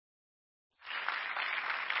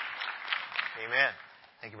Amen.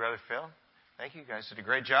 Thank you, Brother Phil. Thank you. You guys did a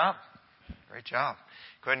great job. Great job.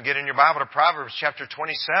 Go ahead and get in your Bible to Proverbs chapter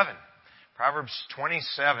 27. Proverbs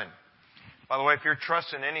 27. By the way, if you're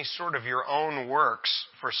trusting any sort of your own works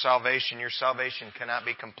for salvation, your salvation cannot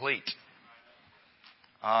be complete.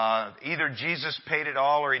 Either Jesus paid it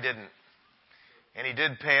all or He didn't. And He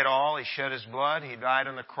did pay it all. He shed His blood. He died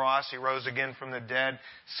on the cross. He rose again from the dead.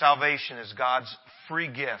 Salvation is God's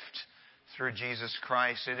free gift through Jesus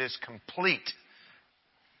Christ. It is complete.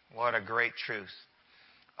 What a great truth.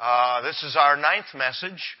 This is our 9th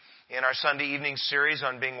message in our Sunday evening series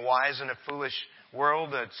on being wise in a foolish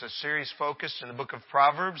world. It's a series focused in the book of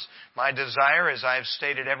Proverbs. My desire, as I've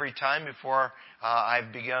stated every time before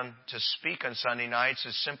I've begun to speak on Sunday nights,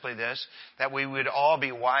 is simply this, that we would all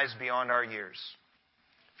be wise beyond our years.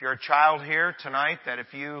 If you're a child here tonight, that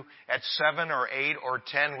if you at 7 or 8 or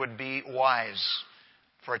 10 would be wise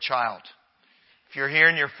for a child. If you're here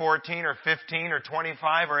and you're 14 or 15 or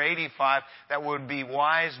 25 or 85, that would be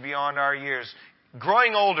wise beyond our years.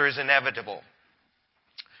 Growing older is inevitable.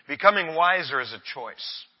 Becoming wiser is a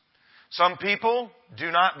choice. Some people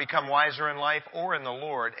do not become wiser in life or in the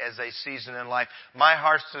Lord as they season in life. My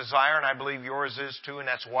heart's desire, and I believe yours is too, and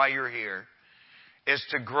that's why you're here, is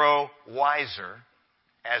to grow wiser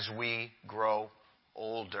as we grow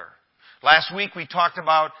older. Last week we talked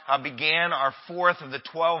about, began our 4th of the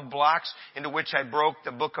 12 blocks into which I broke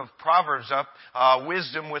the book of Proverbs up,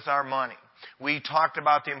 wisdom with our money. We talked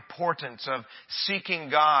about the importance of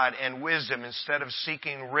seeking God and wisdom instead of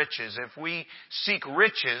seeking riches. If we seek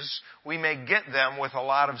riches, we may get them with a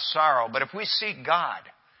lot of sorrow. But if we seek God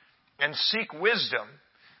and seek wisdom,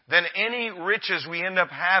 then any riches we end up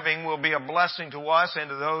having will be a blessing to us and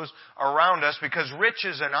to those around us, because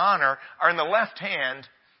riches and honor are in the left hand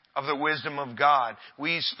of the wisdom of God.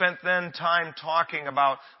 We spent then time talking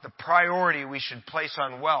about the priority we should place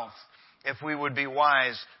on wealth if we would be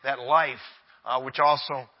wise, that life, which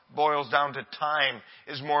also boils down to time,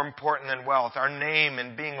 is more important than wealth. Our name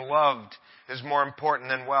and being loved is more important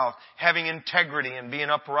than wealth. Having integrity and being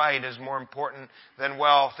upright is more important than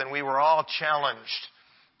wealth. And we were all challenged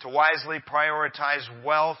to wisely prioritize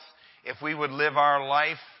wealth if we would live our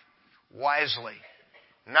life wisely.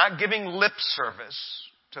 Not giving lip service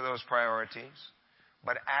to those priorities,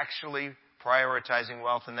 but actually prioritizing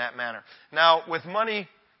wealth in that manner. Now, with money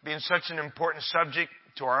being such an important subject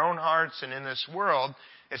to our own hearts and in this world,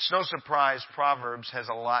 it's no surprise Proverbs has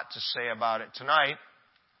a lot to say about it. Tonight,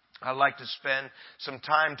 I'd like to spend some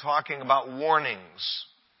time talking about warnings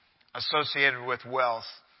associated with wealth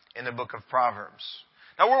in the book of Proverbs.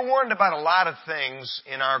 Now, we're warned about a lot of things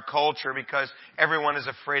in our culture because everyone is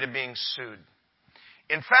afraid of being sued.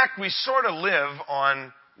 In fact, we sort of live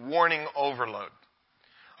on warning overload.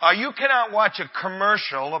 You cannot watch a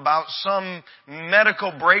commercial about some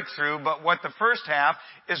medical breakthrough, but what the first half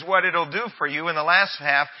is what it'll do for you, and the last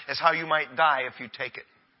half is how you might die if you take it.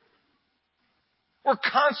 We're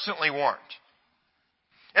constantly warned.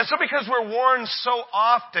 And so because we're warned so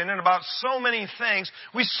often and about so many things,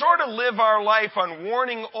 we sort of live our life on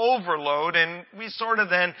warning overload, and we sort of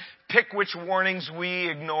then pick which warnings we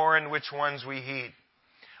ignore and which ones we heed.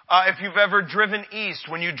 If you've ever driven east,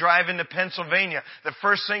 when you drive into Pennsylvania, the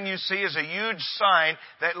first thing you see is a huge sign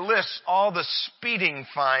that lists all the speeding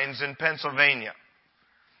fines in Pennsylvania.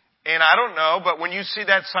 And I don't know, but when you see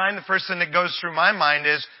that sign, the first thing that goes through my mind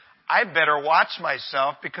is, I better watch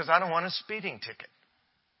myself because I don't want a speeding ticket.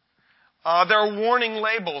 There are warning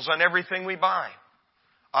labels on everything we buy.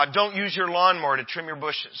 Don't use your lawnmower to trim your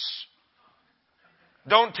bushes.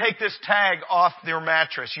 Don't take this tag off your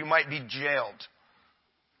mattress. You might be jailed.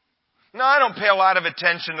 No, I don't pay a lot of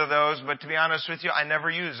attention to those, but to be honest with you, I never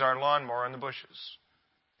use our lawnmower in the bushes.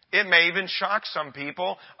 It may even shock some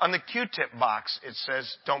people. On the Q-tip box, it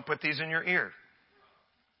says, don't put these in your ear.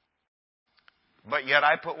 But yet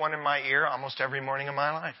I put one in my ear almost every morning of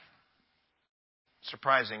my life.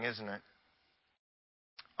 Surprising, isn't it?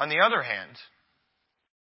 On the other hand,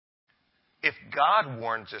 if God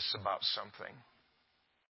warns us about something,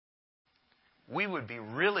 we would be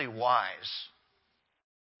really wise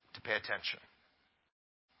to pay attention.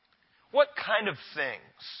 What kind of things,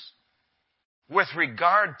 with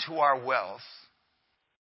regard to our wealth,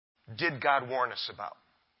 did God warn us about?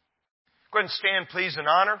 Go ahead and stand, please, in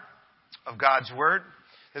honor of God's Word.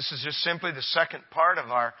 This is just simply the second part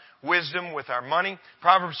of our wisdom with our money.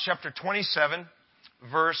 Proverbs chapter 27,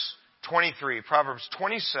 verse 23. Proverbs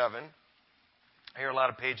 27. I hear a lot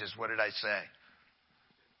of pages. What did I say?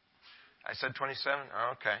 I said 27?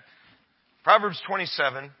 Oh, okay. Proverbs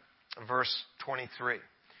 27, verse 23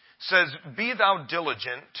 says, Be thou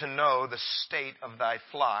diligent to know the state of thy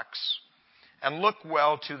flocks, and look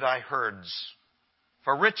well to thy herds.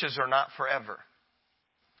 For riches are not forever,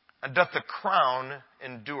 and doth the crown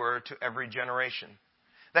endure to every generation.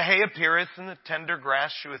 The hay appeareth, and the tender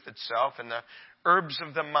grass sheweth itself, and the herbs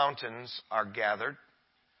of the mountains are gathered.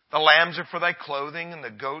 The lambs are for thy clothing, and the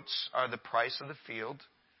goats are the price of the field.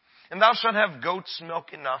 And thou shalt have goats'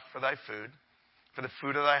 milk enough for thy food, for the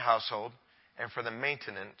food of thy household, and for the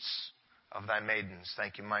maintenance of thy maidens.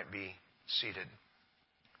 Thank you. Might be seated.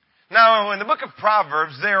 Now, in the book of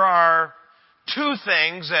Proverbs, there are two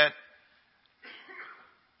things that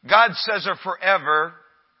God says are forever,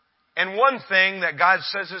 and one thing that God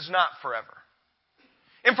says is not forever.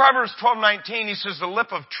 In Proverbs 12:19, he says, the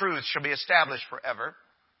lip of truth shall be established forever.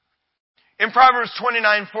 In Proverbs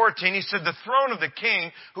 29:14, he said, the throne of the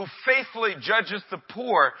king who faithfully judgeth the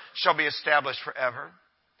poor shall be established forever.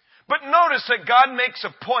 But notice that God makes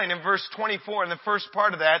a point in verse 24, in the first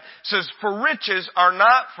part of that, says, for riches are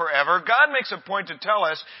not forever. God makes a point to tell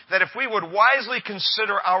us that if we would wisely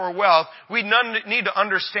consider our wealth, we need to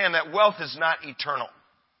understand that wealth is not eternal.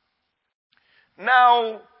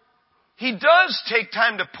 Now, he does take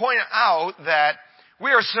time to point out that we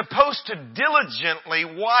are supposed to diligently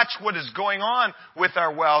watch what is going on with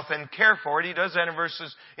our wealth and care for it. He does that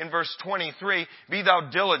in verse 23. Be thou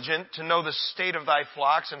diligent to know the state of thy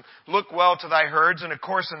flocks and look well to thy herds. And of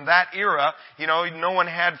course, in that era, no one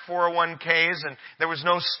had 401ks and there was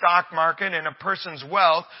no stock market, and a person's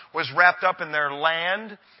wealth was wrapped up in their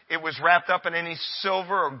land. It was wrapped up in any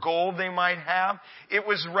silver or gold they might have. It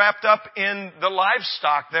was wrapped up in the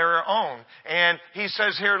livestock they own. And he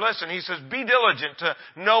says here, listen, he says, be diligent to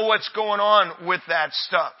know what's going on with that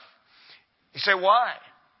stuff. You say, why?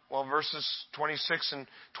 Well, verses 26 and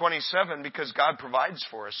 27, because God provides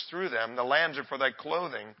for us through them. The lambs are for thy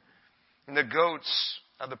clothing, and the goats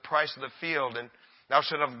are the price of the field. And thou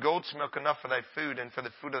shalt have goats' milk enough for thy food, and for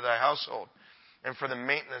the food of thy household, and for the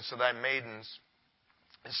maintenance of thy maidens.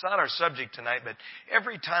 It's not our subject tonight, but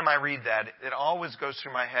every time I read that, it always goes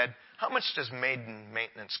through my head, how much does maiden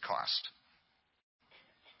maintenance cost?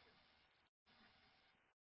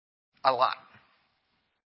 A lot.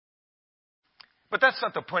 But that's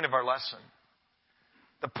not the point of our lesson.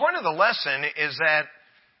 The point of the lesson is that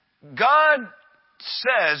God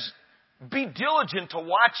says, be diligent to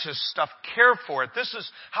watch this stuff, care for it. This is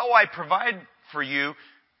how I provide for you.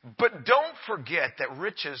 But don't forget that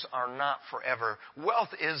riches are not forever. Wealth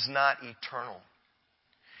is not eternal.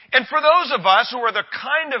 And for those of us who are the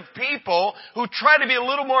kind of people who try to be a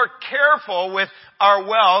little more careful with our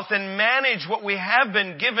wealth and manage what we have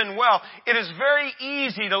been given well, it is very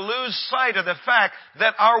easy to lose sight of the fact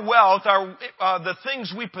that our wealth, the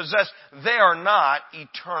things we possess, they are not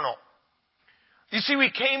eternal. You see,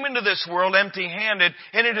 we came into this world empty-handed,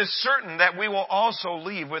 and it is certain that we will also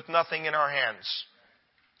leave with nothing in our hands.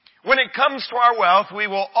 When it comes to our wealth, we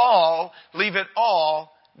will all leave it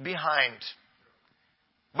all behind.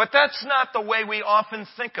 But that's not the way we often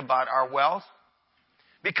think about our wealth,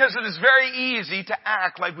 because it is very easy to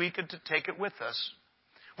act like we could take it with us.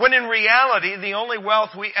 When in reality, the only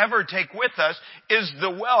wealth we ever take with us is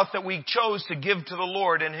the wealth that we chose to give to the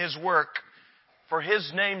Lord in His work for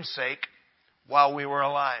His name's sake while we were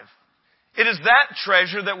alive. It is that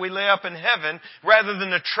treasure that we lay up in heaven rather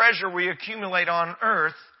than the treasure we accumulate on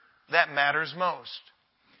earth that matters most.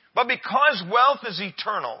 But because wealth is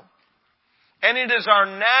eternal, and it is our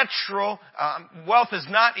natural, wealth is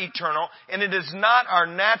not eternal, and it is not our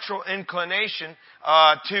natural inclination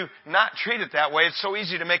to not treat it that way. It's so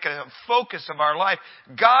easy to make it a focus of our life.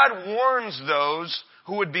 God warns those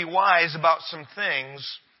who would be wise about some things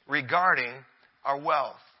regarding our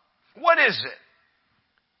wealth. What is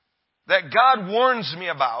it that God warns me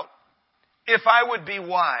about if I would be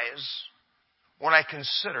wise when I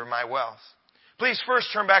consider my wealth? Please first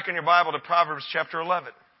turn back in your Bible to Proverbs chapter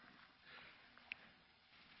 11.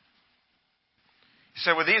 You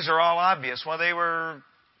say, well, these are all obvious. Well, they were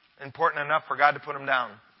important enough for God to put them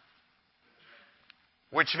down.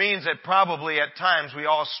 Which means that probably at times we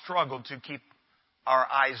all struggle to keep our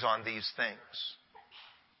eyes on these things.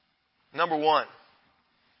 Number one,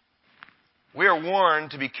 we are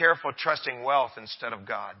warned to be careful trusting wealth instead of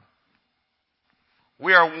God.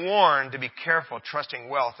 We are warned to be careful trusting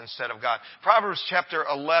wealth instead of God. Proverbs chapter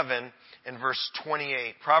 11 and verse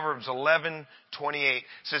 28. Proverbs 11:28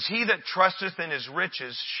 says, he that trusteth in his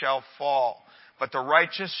riches shall fall, but the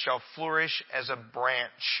righteous shall flourish as a branch.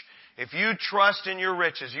 If you trust in your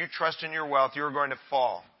riches, you trust in your wealth, you're going to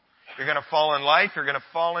fall. You're going to fall in life, you're going to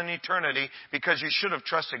fall in eternity, because you should have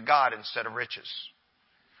trusted God instead of riches.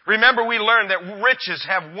 Remember, we learned that riches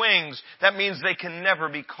have wings. That means they can never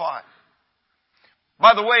be caught.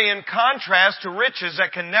 By the way, in contrast to riches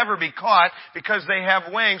that can never be caught because they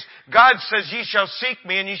have wings, God says, ye shall seek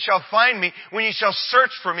me and ye shall find me when ye shall search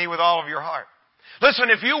for me with all of your heart. Listen,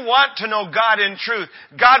 if you want to know God in truth,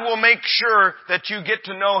 God will make sure that you get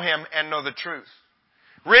to know Him and know the truth.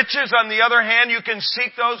 Riches, on the other hand, you can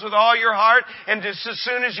seek those with all your heart, and just as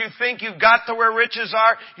soon as you think you've got to where riches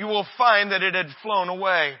are, you will find that it had flown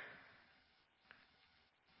away.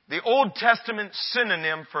 The Old Testament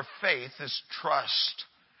synonym for faith is trust.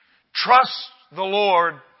 Trust the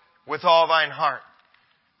Lord with all thine heart.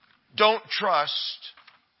 Don't trust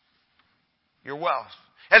your wealth.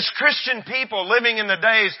 As Christian people living in the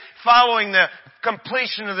days following the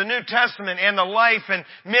completion of the New Testament and the life and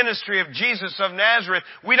ministry of Jesus of Nazareth,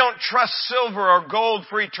 we don't trust silver or gold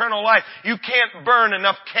for eternal life. You can't burn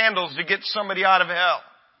enough candles to get somebody out of hell.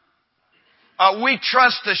 We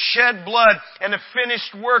trust the shed blood and the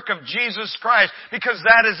finished work of Jesus Christ because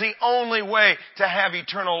that is the only way to have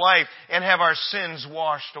eternal life and have our sins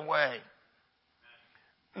washed away.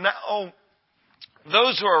 Now,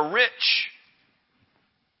 those who are rich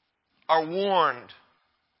are warned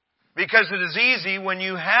because it is easy when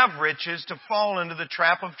you have riches to fall into the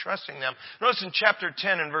trap of trusting them. Notice in chapter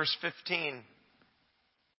 10 and verse 15,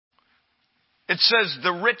 it says,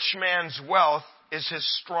 the rich man's wealth is his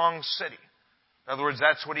strong city. In other words,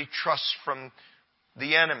 that's what he trusts from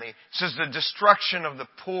the enemy. It says the destruction of the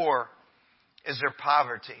poor is their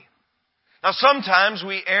poverty. Now sometimes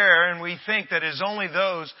we err and we think that it's only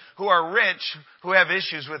those who are rich who have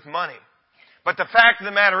issues with money. But the fact of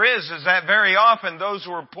the matter is that very often those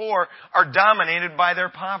who are poor are dominated by their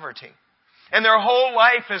poverty. And their whole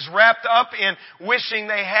life is wrapped up in wishing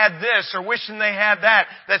they had this or wishing they had that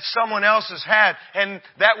someone else has had, and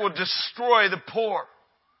that will destroy the poor.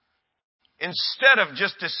 Instead of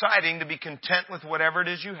just deciding to be content with whatever it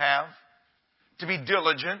is you have, to be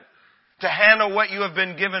diligent, to handle what you have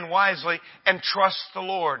been given wisely, and trust the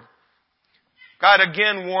Lord. God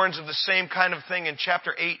again warns of the same kind of thing in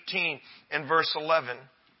chapter 18 and verse 11.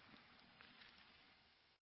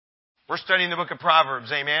 We're studying the book of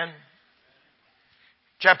Proverbs, amen?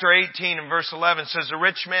 Chapter 18 and verse 11 says, the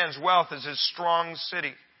rich man's wealth is his strong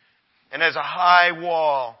city, and has a high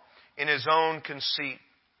wall in his own conceit.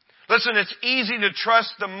 Listen, it's easy to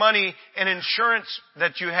trust the money and insurance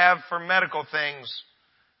that you have for medical things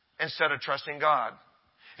instead of trusting God.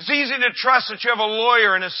 It's easy to trust that you have a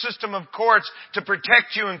lawyer and a system of courts to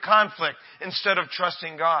protect you in conflict instead of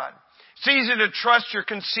trusting God. It's easy to trust your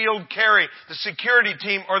concealed carry, the security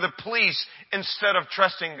team, or the police instead of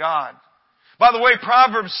trusting God. By the way,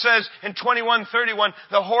 Proverbs says in 21:31,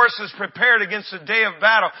 the horse is prepared against the day of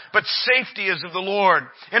battle, but safety is of the Lord.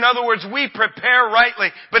 In other words, we prepare rightly,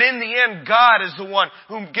 but in the end, God is the one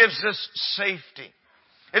who gives us safety.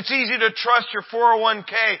 It's easy to trust your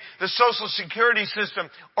 401k, the Social Security system,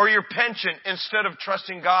 or your pension instead of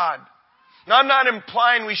trusting God. Now, I'm not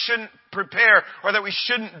implying we shouldn't prepare or that we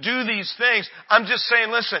shouldn't do these things. I'm just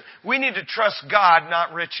saying, listen, we need to trust God,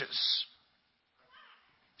 not riches.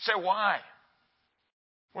 You say, why?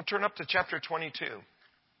 We'll turn up to chapter 22.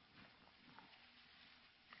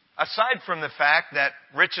 Aside from the fact that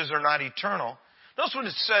riches are not eternal, notice what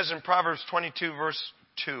it says in Proverbs 22 verse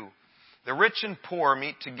 2. The rich and poor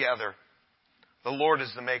meet together. The Lord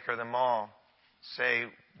is the maker of them all. Say,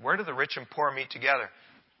 where do the rich and poor meet together?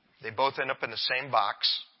 They both end up in the same box.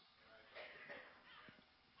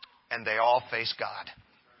 And they all face God.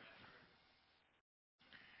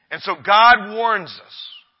 And so God warns us.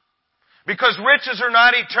 Because riches are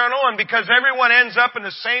not eternal and because everyone ends up in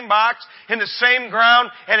the same box, in the same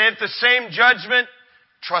ground, and at the same judgment,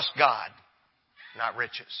 trust God, not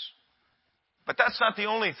riches. But that's not the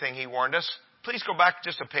only thing He warned us. Please go back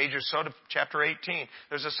just a page or so to chapter 18.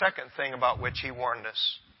 There's a second thing about which He warned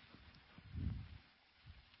us.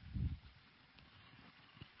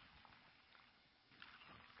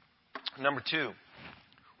 Number 2,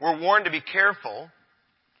 we're warned to be careful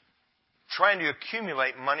trying to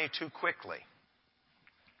accumulate money too quickly.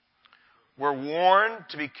 We're warned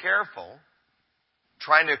to be careful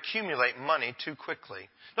trying to accumulate money too quickly.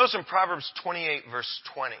 Notice in Proverbs 28 verse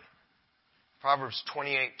 20. Proverbs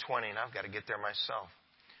 28:20, and I've got to get there myself.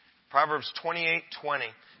 Proverbs 28:20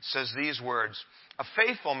 says these words, a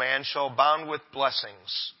faithful man shall abound with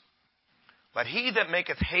blessings, but he that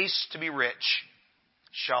maketh haste to be rich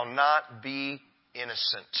shall not be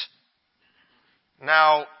innocent.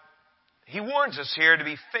 Now, He warns us here to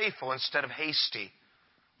be faithful instead of hasty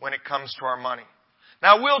when it comes to our money.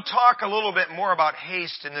 Now, we'll talk a little bit more about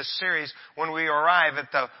haste in this series when we arrive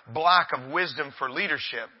at the block of wisdom for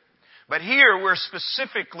leadership. But here we're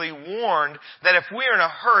specifically warned that if we are in a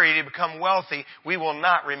hurry to become wealthy, we will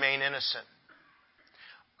not remain innocent.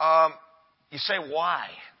 You say, why?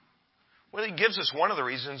 Well, he gives us one of the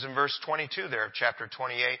reasons in verse 22 there of chapter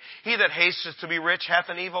 28. He that hasteth to be rich hath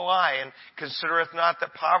an evil eye, and considereth not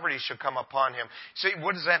that poverty shall come upon him. See,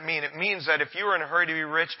 what does that mean? It means that if you're in a hurry to be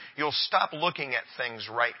rich, you'll stop looking at things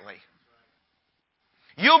rightly.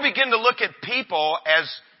 You'll begin to look at people as,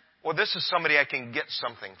 well, this is somebody I can get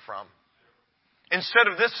something from. Instead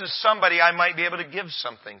of this is somebody I might be able to give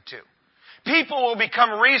something to. People will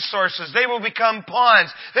become resources. They will become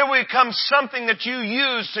pawns. They will become something that you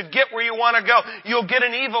use to get where you want to go. You'll get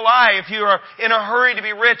an evil eye if you are in a hurry to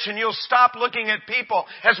be rich, and you'll stop looking at people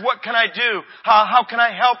as what can I do? How can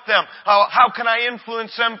I help them? How can I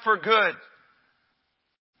influence them for good?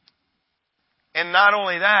 And not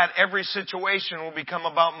only that, every situation will become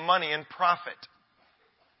about money and profit.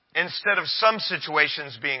 Instead of some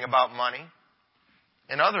situations being about money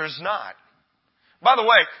and others not. By the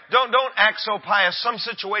way, don't act so pious. Some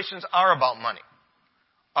situations are about money.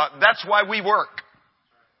 That's why we work.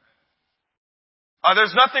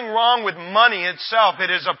 There's nothing wrong with money itself.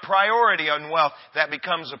 It is a priority on wealth that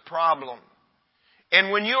becomes a problem.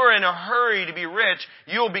 And when you are in a hurry to be rich,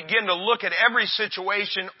 you'll begin to look at every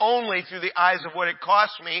situation only through the eyes of what it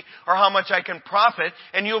costs me or how much I can profit,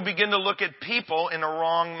 and you'll begin to look at people in a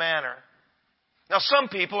wrong manner. Now, some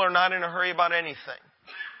people are not in a hurry about anything.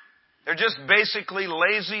 They're just basically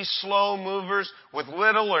lazy, slow movers with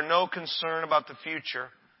little or no concern about the future.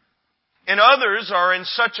 And others are in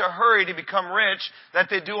such a hurry to become rich that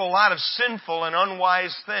they do a lot of sinful and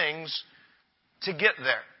unwise things to get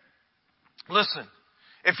there. Listen,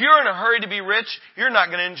 if you're in a hurry to be rich, you're not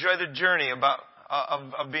going to enjoy the journey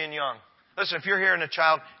of being young. Listen, if you're hearing a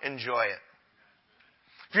child, enjoy it.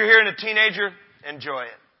 If you're hearing a teenager, enjoy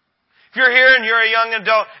it. If you're here and you're a young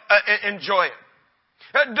adult, enjoy it.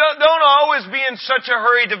 Don't always be in such a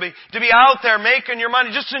hurry to be out there making your money.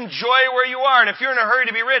 Just enjoy where you are. And if you're in a hurry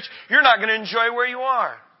to be rich, you're not going to enjoy where you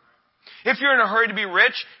are. If you're in a hurry to be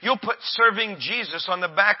rich, you'll put serving Jesus on the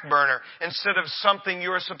back burner instead of something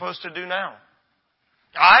you are supposed to do now.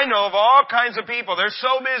 I know of all kinds of people. They're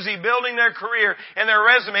so busy building their career and their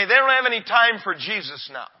resume, they don't have any time for Jesus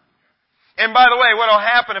now. And by the way, what will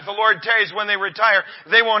happen if the Lord tarries when they retire,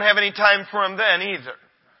 they won't have any time for Him then either.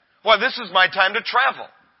 Well, this is my time to travel.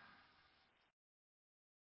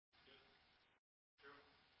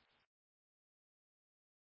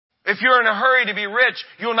 If you're in a hurry to be rich,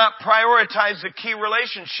 you'll not prioritize the key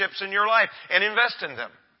relationships in your life and invest in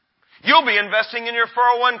them. You'll be investing in your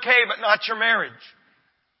 401k, but not your marriage.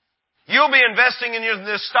 You'll be investing in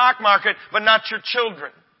the stock market, but not your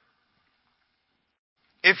children.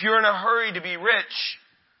 If you're in a hurry to be rich,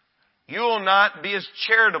 you will not be as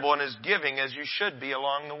charitable and as giving as you should be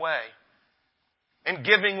along the way. And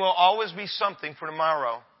giving will always be something for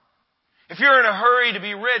tomorrow. If you're in a hurry to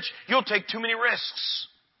be rich, you'll take too many risks.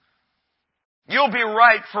 You'll be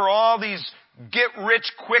ripe for all these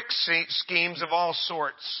get-rich-quick schemes of all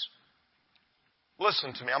sorts.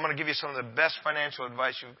 Listen to me. I'm going to give you some of the best financial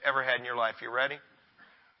advice you've ever had in your life. You ready?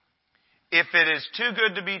 If it is too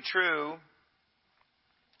good to be true,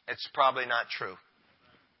 it's probably not true.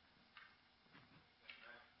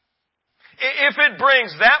 If it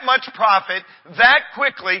brings that much profit that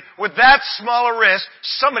quickly with that small a risk,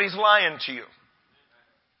 somebody's lying to you.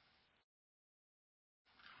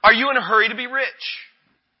 Are you in a hurry to be rich?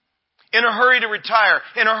 In a hurry to retire?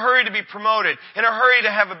 In a hurry to be promoted? In a hurry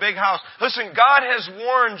to have a big house? Listen, God has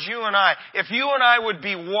warned you and I. If you and I would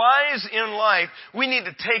be wise in life, we need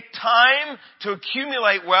to take time to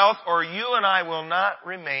accumulate wealth, or you and I will not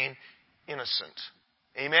remain innocent.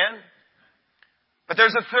 Amen? But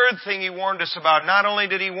there's a third thing He warned us about. Not only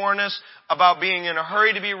did He warn us about being in a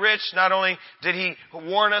hurry to be rich, not only did He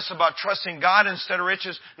warn us about trusting God instead of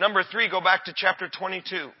riches. Number 3, go back to chapter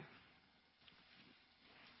 22.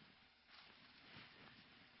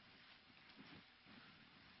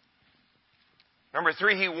 Number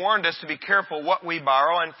 3, He warned us to be careful what we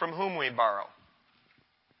borrow and from whom we borrow.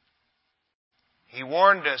 He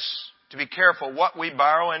warned us to be careful what we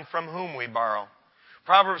borrow and from whom we borrow.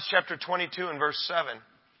 Proverbs chapter 22 and verse 7.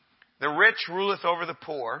 The rich ruleth over the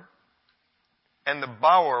poor, and the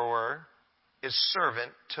borrower is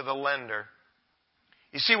servant to the lender.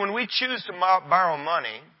 You see, when we choose to borrow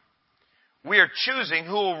money, we are choosing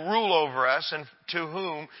who will rule over us and to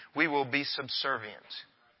whom we will be subservient.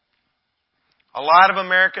 A lot of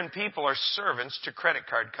American people are servants to credit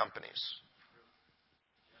card companies.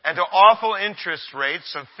 And to awful interest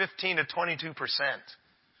rates of 15 to 22%.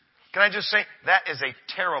 Can I just say, that is a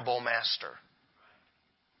terrible master.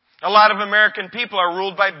 A lot of American people are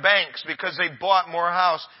ruled by banks because they bought more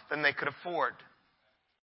house than they could afford.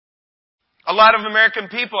 A lot of American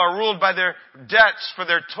people are ruled by their debts for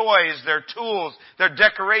their toys, their tools, their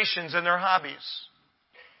decorations, and their hobbies.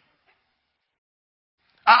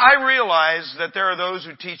 I realize that there are those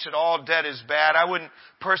who teach that all debt is bad. I wouldn't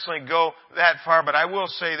personally go that far, but I will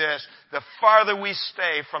say this. The farther we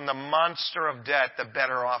stay from the monster of debt, the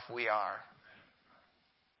better off we are.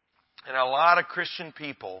 And a lot of Christian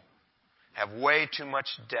people have way too much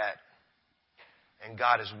debt. And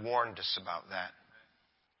God has warned us about that.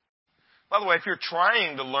 By the way, if you're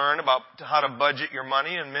trying to learn about how to budget your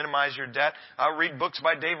money and minimize your debt, read books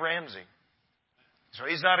by Dave Ramsey. So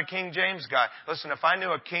he's not a King James guy. Listen, if I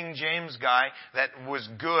knew a King James guy that was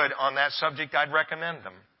good on that subject, I'd recommend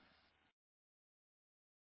them.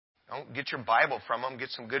 Don't get your Bible from them. Get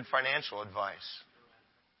some good financial advice.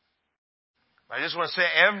 I just want to say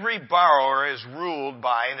every borrower is ruled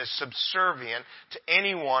by and is subservient to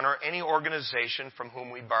anyone or any organization from whom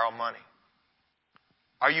we borrow money.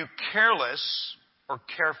 Are you careless or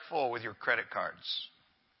careful with your credit cards?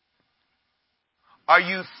 Are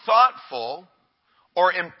you thoughtful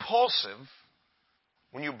or impulsive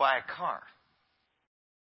when you buy a car?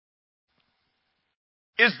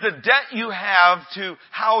 Is the debt you have to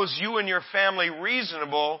house you and your family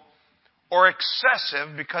reasonable or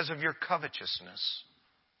excessive because of your covetousness?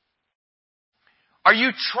 Are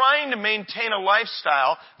you trying to maintain a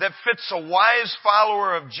lifestyle that fits a wise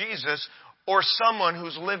follower of Jesus or someone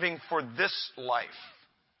who's living for this life?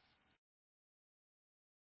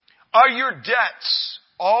 Are your debts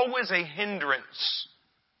always a hindrance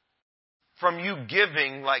from you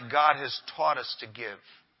giving like God has taught us to give?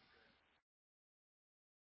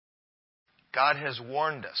 God has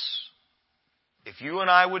warned us. If you and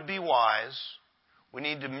I would be wise, we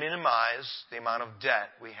need to minimize the amount of debt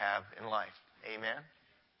we have in life. Amen?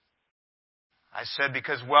 I said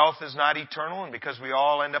because wealth is not eternal and because we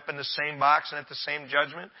all end up in the same box and at the same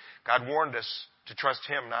judgment, God warned us to trust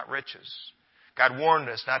Him, not riches. God warned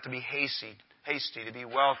us not to be hasty to be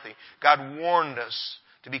wealthy. God warned us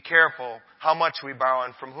to be careful how much we borrow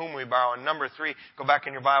and from whom we borrow. And number 3, go back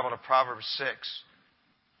in your Bible to Proverbs 6.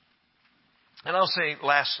 And I'll say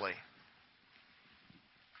lastly,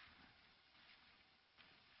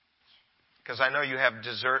 because I know you have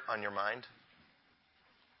dessert on your mind.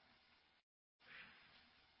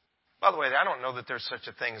 By the way, I don't know that there's such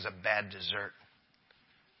a thing as a bad dessert.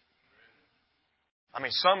 I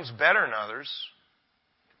mean, some's better than others.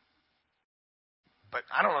 But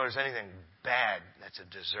I don't know if there's anything bad that's a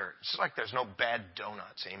dessert. It's like there's no bad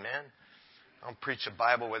donuts. Amen? I don't preach the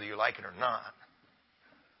Bible whether you like it or not.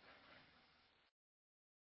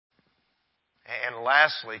 And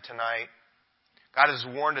lastly, tonight, God has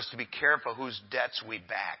warned us to be careful whose debts we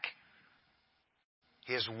back.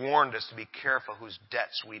 He has warned us to be careful whose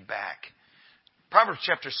debts we back. Proverbs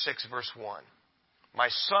chapter 6, verse 1. My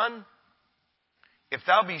son, if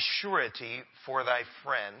thou be surety for thy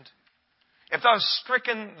friend, if thou hast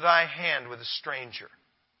stricken thy hand with a stranger,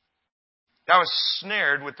 thou hast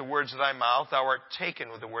snared with the words of thy mouth, thou art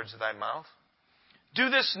taken with the words of thy mouth. Do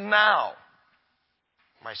this now,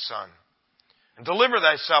 my son, and deliver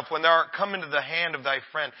thyself when thou art come into the hand of thy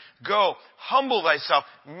friend. Go, humble thyself,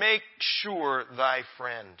 make sure thy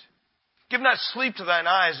friend. Give not sleep to thine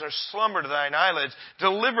eyes, nor slumber to thine eyelids.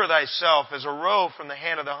 Deliver thyself as a roe from the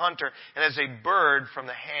hand of the hunter, and as a bird from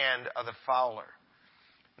the hand of the fowler.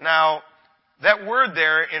 Now, that word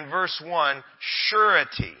there in verse 1,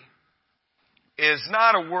 surety, is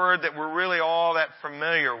not a word that we're really all that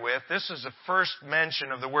familiar with. This is the first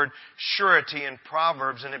mention of the word surety in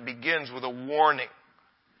Proverbs, and it begins with a warning.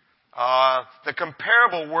 The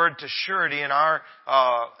comparable word to surety in our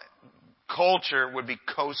culture would be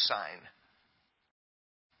cosign.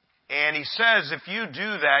 And he says, if you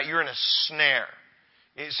do that, you're in a snare.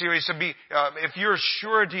 You see, he said, if you're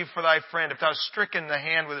surety for thy friend, if thou hast stricken the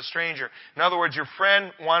hand with a stranger. In other words, your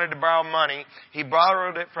friend wanted to borrow money. He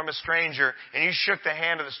borrowed it from a stranger, and you shook the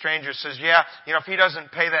hand of the stranger. Says, yeah, if he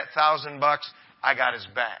doesn't pay that $1,000, I got his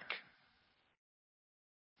back.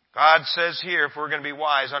 God says here, if we're going to be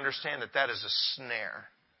wise, understand that that is a snare.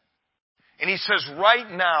 And he says,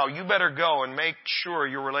 right now, you better go and make sure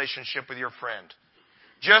your relationship with your friend.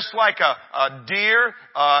 Just like a deer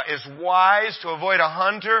is wise to avoid a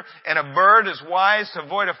hunter and a bird is wise to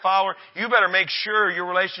avoid a fowler, you better make sure your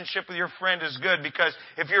relationship with your friend is good, because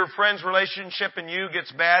if your friend's relationship and you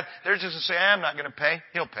gets bad, they're just to say, I'm not going to pay.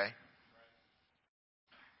 He'll pay.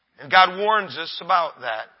 And God warns us about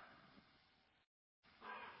that.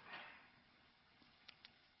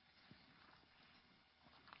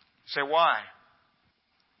 You say, why?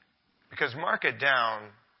 Because mark it down,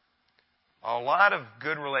 a lot of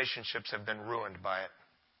good relationships have been ruined by it.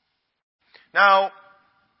 Now,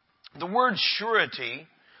 The word surety,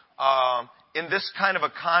 in this kind of a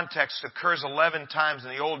context, occurs 11 times in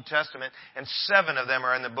the Old Testament, and 7 of them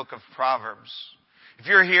are in the book of Proverbs. If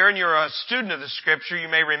you're here and you're a student of the Scripture, you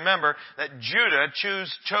may remember that Judah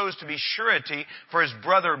chose to be surety for his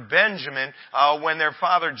brother Benjamin when their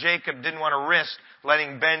father Jacob didn't want to risk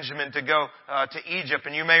letting Benjamin to go to Egypt.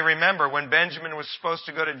 And you may remember when Benjamin was supposed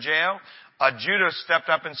to go to jail, Judah stepped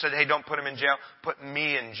up and said, "Hey, don't put him in jail. Put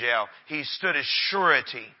me in jail." He stood as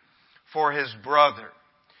surety for his brother.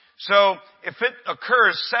 So, if it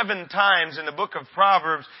occurs 7 times in the book of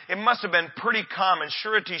Proverbs, it must have been pretty common.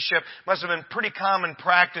 Suretyship must have been pretty common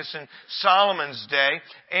practice in Solomon's day.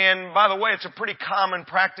 And by the way, it's a pretty common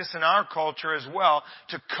practice in our culture as well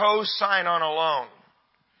to co-sign on a loan.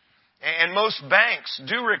 And most banks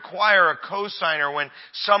do require a co-signer when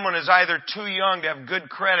someone is either too young to have good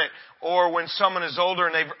credit or when someone is older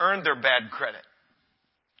and they've earned their bad credit.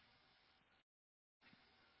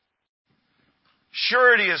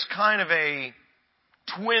 Surety is kind of a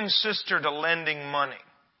twin sister to lending money.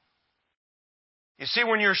 You see,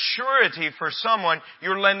 when you're surety for someone,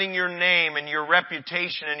 you're lending your name and your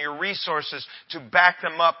reputation and your resources to back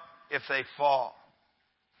them up if they fall.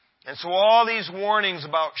 And so all these warnings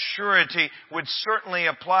about surety would certainly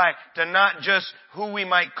apply to not just who we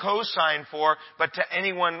might co-sign for, but to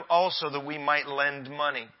anyone also that we might lend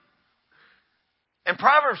money. And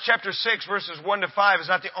Proverbs chapter 6 verses 1 to 5 is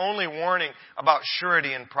not the only warning about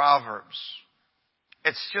surety in Proverbs.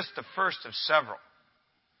 It's just the first of several.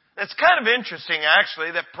 It's kind of interesting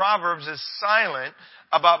actually that Proverbs is silent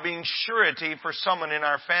about being surety for someone in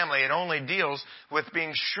our family. It only deals with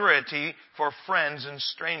being surety for friends and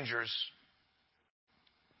strangers.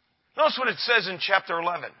 Notice what it says in chapter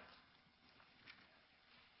 11.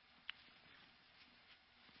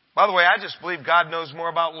 By the way, I just believe God knows more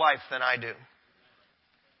about life than I do.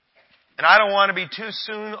 And I don't want to be too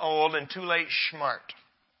soon old and too late smart.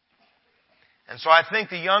 And so I think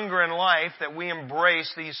the younger in life that we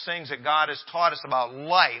embrace these things that God has taught us about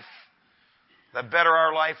life, the better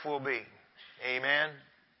our life will be. Amen.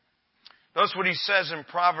 Notice what he says in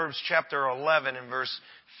Proverbs chapter 11 and verse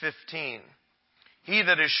 15. He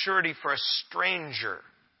that is surety for a stranger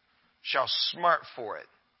shall smart for it.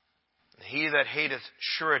 And he that hateth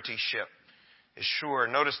suretyship is sure.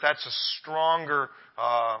 Notice that's a stronger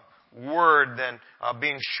word than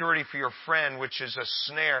being surety for your friend, which is a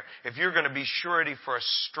snare. If you're going to be surety for a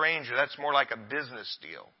stranger, that's more like a business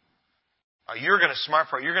deal. You're going to smart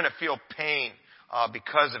for it. You're going to feel pain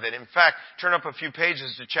because of it. In fact, turn up a few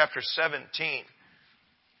pages to chapter 17.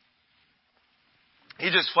 He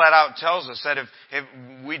just flat out tells us that if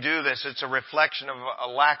we do this, it's a reflection of a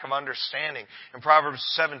lack of understanding. In Proverbs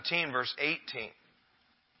 17, verse 18,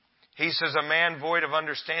 he says, "A man void of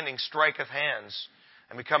understanding striketh hands,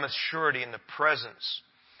 and becometh surety in the presence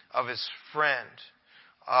of his friend."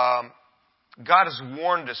 God has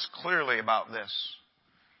warned us clearly about this.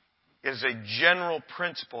 It is a general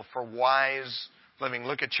principle for wise living.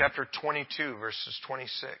 Look at chapter 22, verses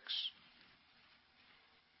 26.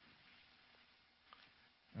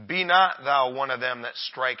 "Be not thou one of them that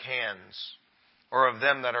strike hands, or of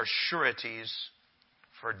them that are sureties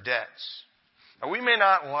for debts." Now, we may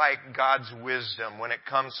not like God's wisdom when it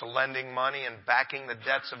comes to lending money and backing the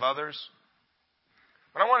debts of others.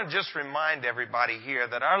 But I want to just remind everybody here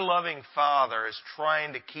that our loving Father is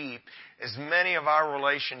trying to keep as many of our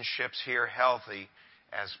relationships here healthy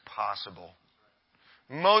as possible.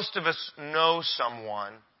 Most of us know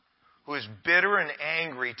someone who is bitter and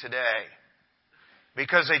angry today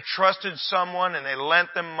because they trusted someone and they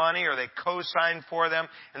lent them money or they co-signed for them,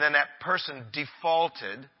 and then that person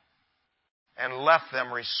defaulted and left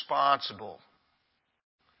them responsible.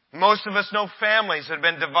 Most of us know families that have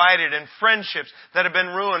been divided and friendships that have been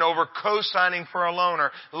ruined over co-signing for a loan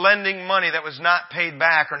or lending money that was not paid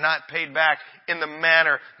back or not paid back in the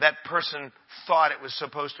manner that person thought it was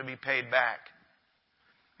supposed to be paid back.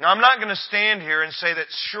 Now, I'm not going to stand here and say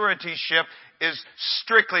that suretyship is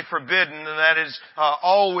strictly forbidden and that is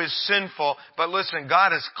always sinful. But listen,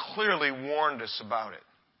 God has clearly warned us about it.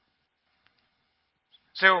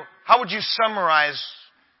 So, how would you summarize,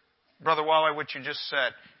 Brother Wally, what you just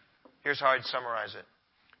said? Here's how I'd summarize it.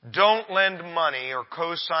 Don't lend money or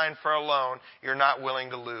co-sign for a loan you're not willing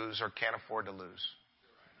to lose or can't afford to lose.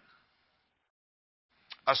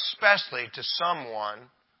 Especially to someone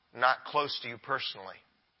not close to you personally.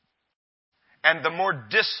 And the more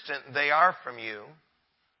distant they are from you,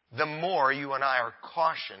 the more you and I are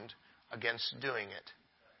cautioned against doing it.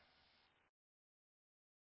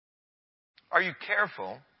 Are you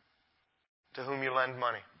careful to whom you lend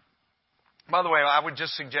money? By the way, I would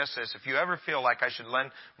just suggest this. If you ever feel like I should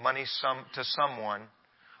lend money to someone,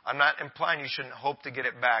 I'm not implying you shouldn't hope to get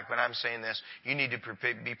it back, but I'm saying this. You need to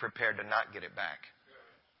be prepared to not get it back.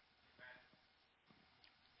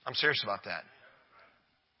 I'm serious about that.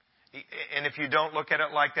 And if you don't look at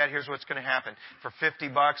it like that, here's what's going to happen. For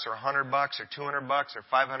 $50 or $100 or $200 or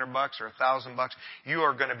 $500 or $1,000, you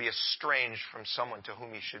are going to be estranged from someone to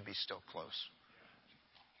whom you should be still close.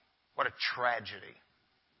 What a tragedy.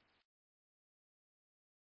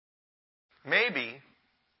 Maybe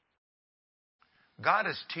God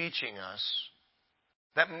is teaching us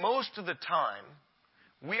that most of the time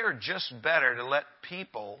we are just better to let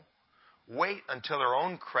people wait until their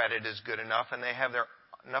own credit is good enough and they have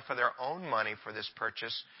enough of their own money for this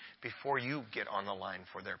purchase before you get on the line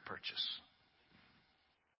for their purchase.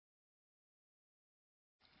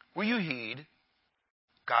 Will you heed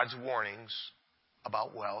God's warnings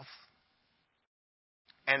about wealth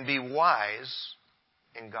and be wise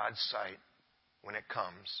in God's sight when it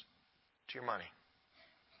comes to your money?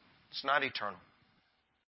 It's not eternal.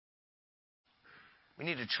 We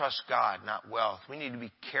need to trust God, not wealth. We need to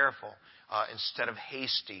be careful instead of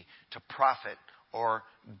hasty to profit or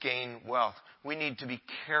gain wealth. We need to be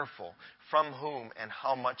careful from whom and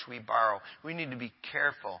how much we borrow. We need to be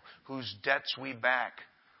careful whose debts we back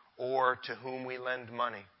or to whom we lend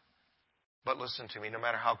money. But listen to me, no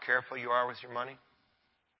matter how careful you are with your money,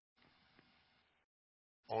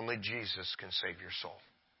 only Jesus can save your soul.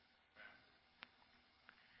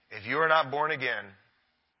 If you are not born again,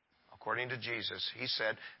 according to Jesus, He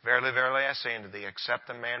said, "Verily, verily, I say unto thee, except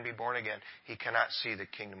a man be born again, he cannot see the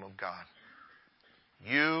kingdom of God."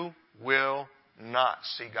 You will not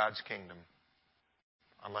see God's kingdom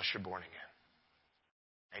unless you're born again.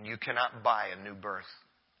 And you cannot buy a new birth.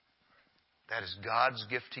 That is God's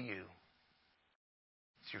gift to you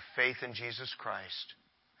through faith in Jesus Christ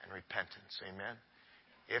and repentance. Amen?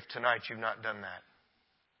 If tonight you've not done that,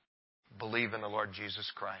 believe in the Lord Jesus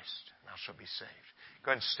Christ, and thou shalt be saved.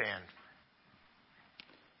 Go ahead and stand.